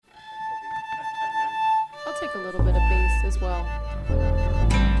little bit of bass as well.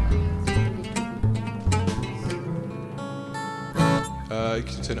 You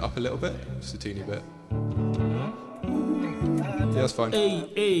can turn it up a little bit, just a teeny bit. Yeah, that's fine.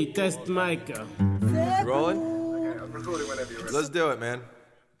 Hey, test mic. Rolling? Okay, I'm recording whenever you're ready. Let's do it, man.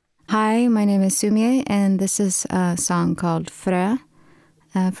 Hi, my name is Sumie, and this is a song called Frö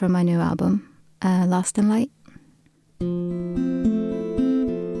from my new album, Lost in Light.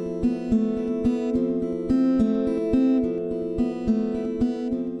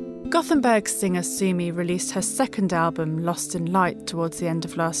 Gothenburg singer Sumie released her second album, Lost in Light, towards the end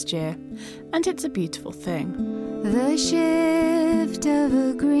of last year, and it's a beautiful thing. The shift of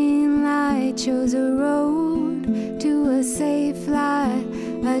a green light shows a road to a safe light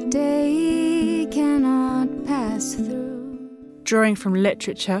a day cannot pass through. Drawing from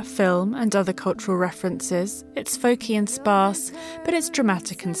literature, film and other cultural references, it's folky and sparse, but it's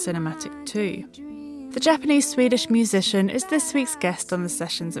dramatic and cinematic too. The Japanese-Swedish musician is this week's guest on the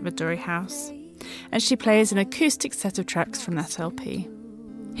sessions at Midori House, and she plays an acoustic set of tracks from that LP.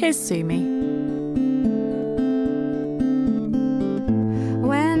 Here's Sumie.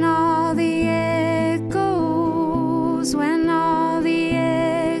 When all the echoes, when all the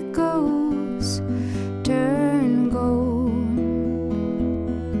echoes turn gold,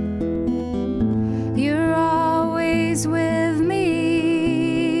 you're always with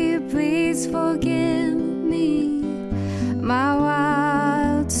me, please forgive my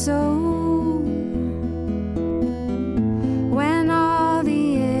wild soul. When all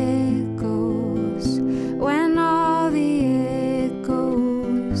the echoes, when all the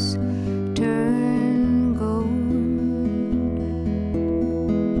echoes turn gold.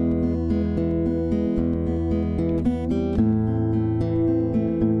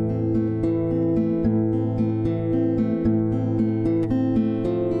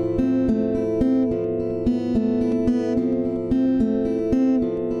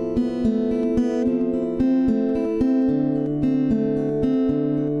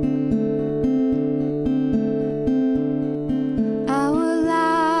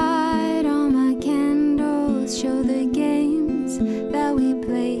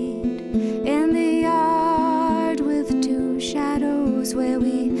 Where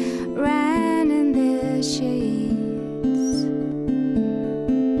we ran in their shades,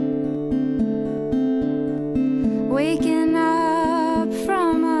 waking up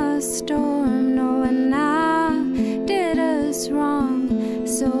from a storm, knowing I did us wrong,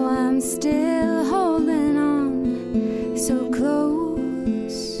 so I'm still holding on, so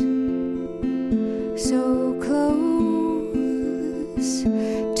close, so close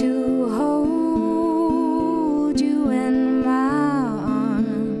to hold you in my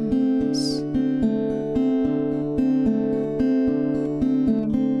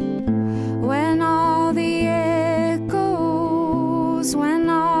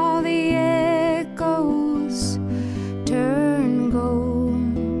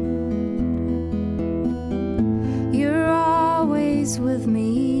with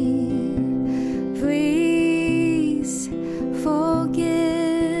me, please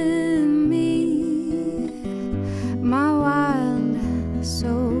forgive me, my wild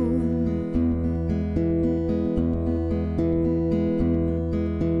soul.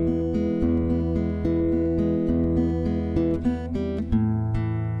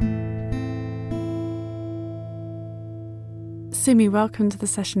 Sumie, welcome to the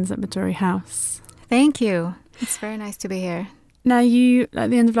sessions at Midori House. Thank you. It's very nice to be here. Now, you, at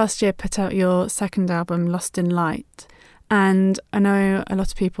the end of last year, put out your second album, Lost in Light. And I know a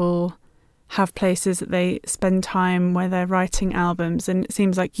lot of people have places that they spend time where they're writing albums. And it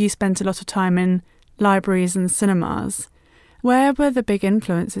seems like you spent a lot of time in libraries and cinemas. Where were the big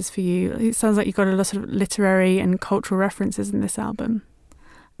influences for you? It sounds like you got a lot of literary and cultural references in this album.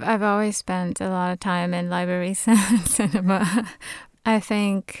 I've always spent a lot of time in libraries and cinema. I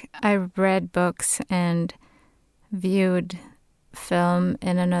think I read books and viewed film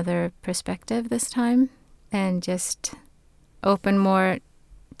in another perspective this time, and just open more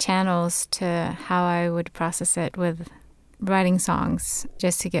channels to how I would process it with writing songs,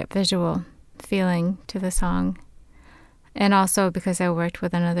 just to get visual feeling to the song. And also because I worked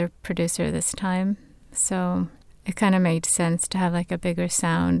with another producer this time, so it kind of made sense to have like a bigger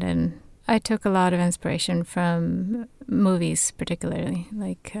sound. And I took a lot of inspiration from movies, particularly.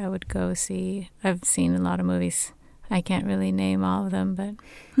 Like I've seen a lot of movies. I can't really name all of them, but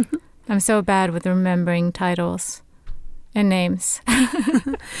I'm so bad with remembering titles and names.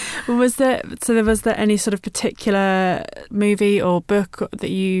 Was there any sort of particular movie or book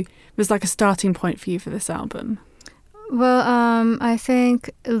that was like a starting point for you for this album? Well, I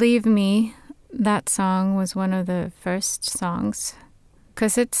think Leave Me that song was one of the first songs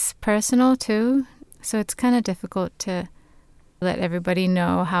because it's personal too. So it's kind of difficult to let everybody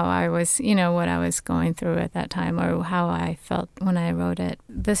know how I was, what I was going through at that time or how I felt when I wrote it.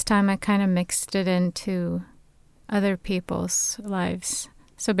 This time I kind of mixed it into other people's lives.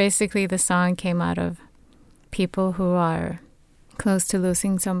 So basically the song came out of people who are close to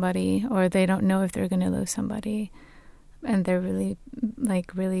losing somebody or they don't know if they're going to lose somebody. And they're really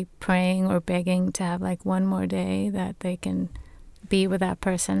praying or begging to have like one more day that they can be with that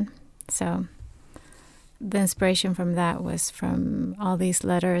person. So the inspiration from that was from all these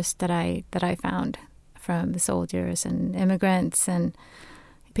letters that I found from the soldiers and immigrants and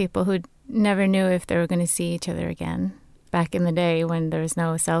people who never knew if they were going to see each other again back in the day when there was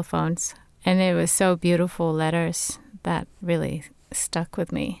no cell phones. And it was so beautiful letters that really stuck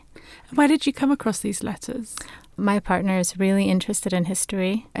with me. Why did you come across these letters? My partner is really interested in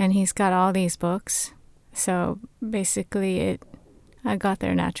history and he's got all these books. So basically I got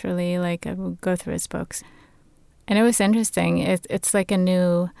there naturally, like I would go through his books. And it was interesting. It's like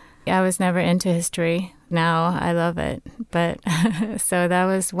I was never into history. Now I love it. But so that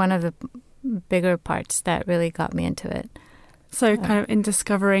was one of the bigger parts that really got me into it. So kind of in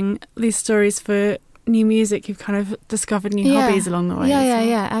discovering these stories for new music, you've kind of discovered new hobbies along the way.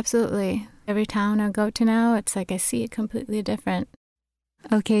 Yeah, absolutely. Every town I go to now, it's like I see it completely different.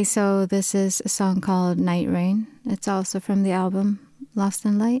 Okay, so this is a song called Night Rain. It's also from the album Lost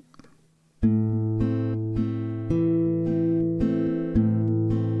in Light.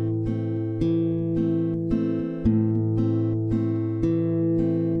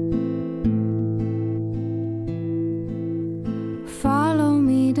 Follow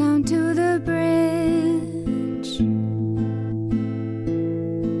me down to the bridge.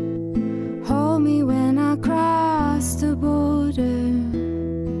 Hold me when I cross the border.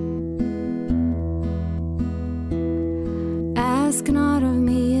 Ask not of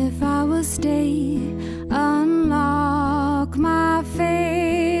me if I will stay. Unlock my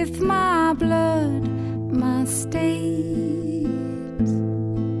faith, my blood, my state.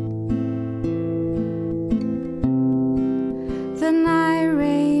 The night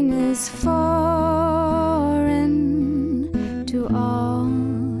rain is foreign to all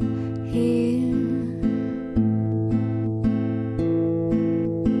here.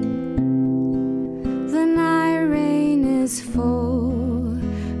 The night rain is foreign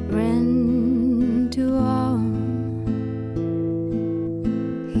to all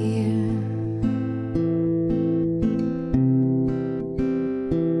here.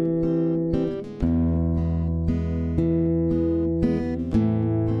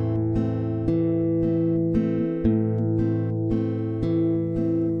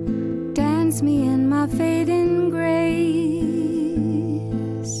 Dance me in my fading grace.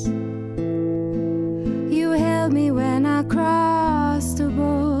 You held me when I crossed the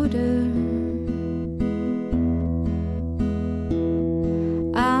border.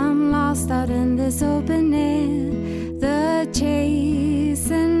 I'm lost out in this open air. The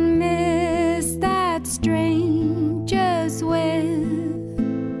chase and miss that strangers wear.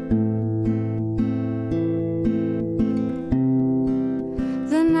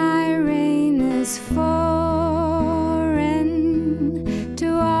 The night rain is foreign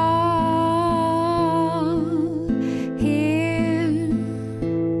to all here.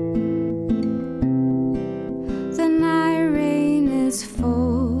 The night rain is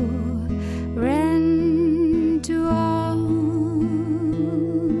foreign to all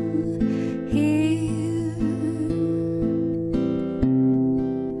here.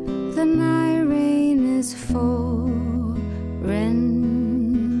 The night rain is foreign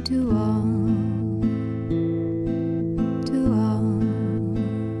to all, to all.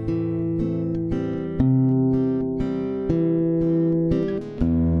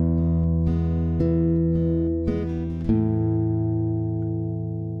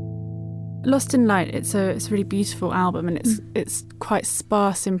 Lost in Light, it's a really beautiful album and it's quite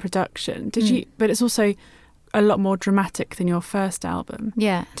sparse in production. But it's also a lot more dramatic than your first album.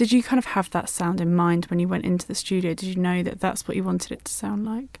 Yeah. Did you kind of have that sound in mind when you went into the studio? Did you know that that's what you wanted it to sound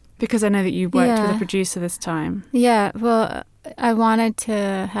like? Because I know that you worked with a producer this time. Yeah, well, I wanted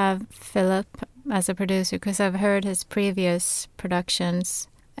to have Philip as a producer because I've heard his previous productions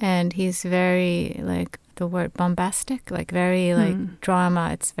and he's very, like, the word bombastic, like very, like, drama.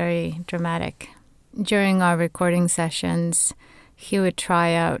 It's very dramatic. During our recording sessions, he would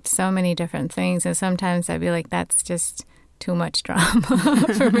try out so many different things and sometimes I'd be like, that's just too much drama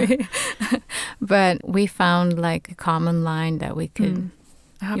for me. But we found, like, a common line that we could...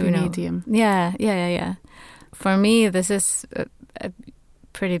 A happy medium. Yeah. For me, this is a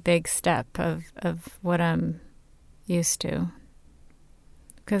pretty big step of what I'm used to.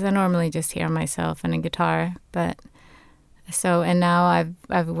 Because I normally just hear myself and a guitar, and now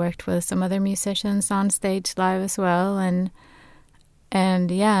I've worked with some other musicians on stage live as well, and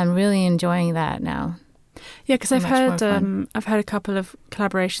yeah, I'm really enjoying that now. Yeah, because I've heard a couple of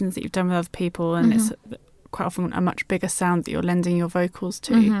collaborations that you've done with other people, and it's quite often a much bigger sound that you're lending your vocals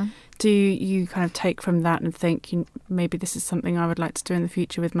to. Do you kind of take from that and think maybe this is something I would like to do in the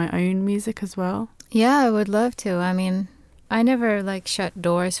future with my own music as well? Yeah, I would love to. I mean, I never shut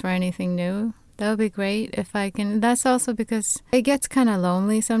doors for anything new. That would be great if I can. That's also because it gets kind of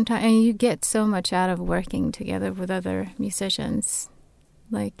lonely sometimes, and you get so much out of working together with other musicians.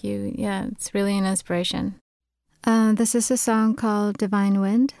 It's really an inspiration. This is a song called Divine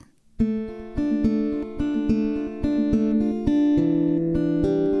Wind.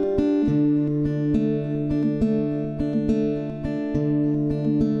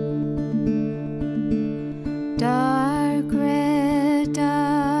 Dark red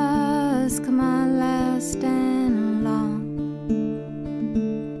dusk, my last and long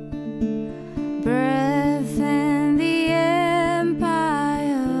breath in the empire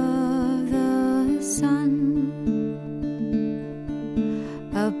of the sun.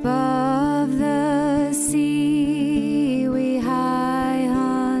 Above the sea we high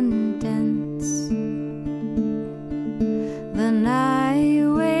on dense. The night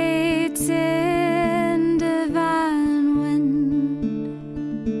waits in divine wind.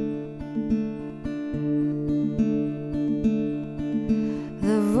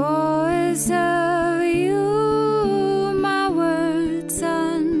 The voice of you, my words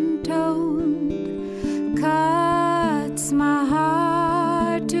untold, cuts my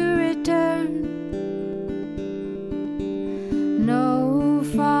heart to return. No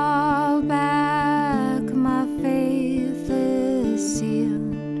fall back, my faith is sealed.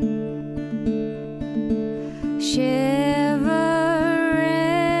 Shivering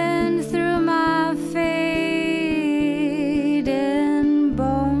through my fading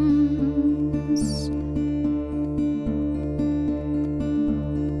bones.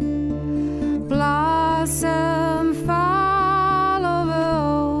 Blossom fall over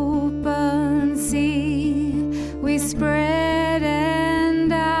open sea. We spread and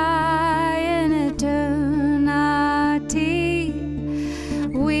die in eternity.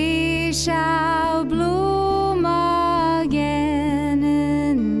 We shall bloom again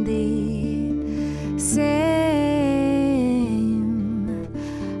in the same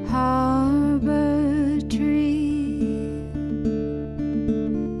harbor tree.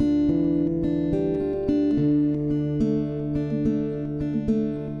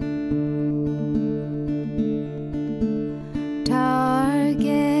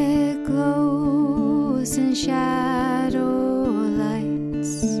 Target glows in shadow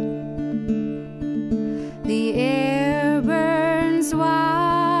lights. The air burns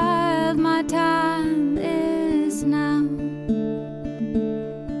wild, my time is now.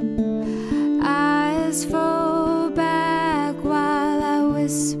 Eyes fall back while I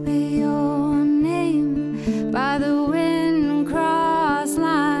whisper your name. By the wind cross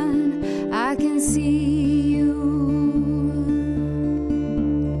line I can see you.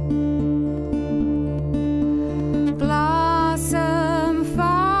 Blossom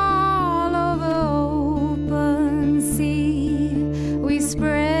fall over open sea. We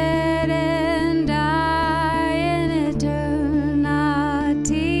spread and die in eternity.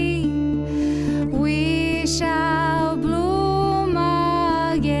 We shall bloom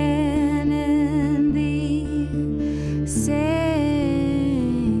again in the same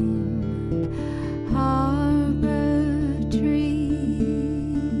harbor tree.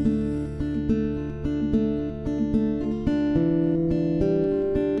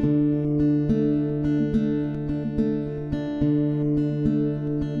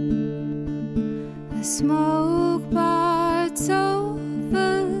 The smoke parts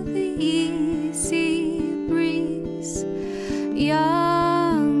over the easy breeze.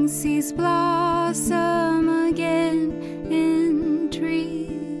 Young seas blossom again in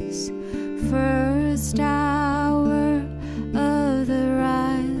trees. First hour of the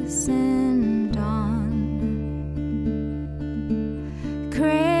rising dawn.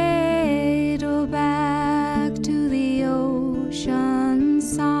 Cradle back to the ocean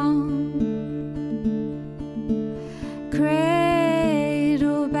song.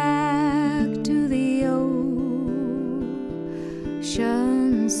 Cradle back to the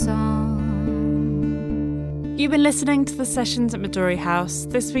ocean song. You've been listening to the sessions at Midori House.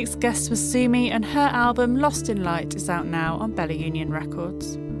 This week's guest was Sumi, and her album Lost in Light is out now on Bella Union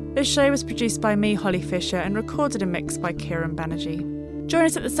Records. This show was produced by me, Holly Fisher, and recorded and mixed by Kieran Banerjee. Join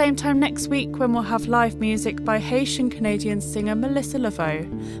us at the same time next week when we'll have live music by Haitian-Canadian singer Melissa Laveau.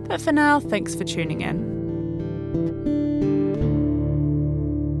 But for now, thanks for tuning in.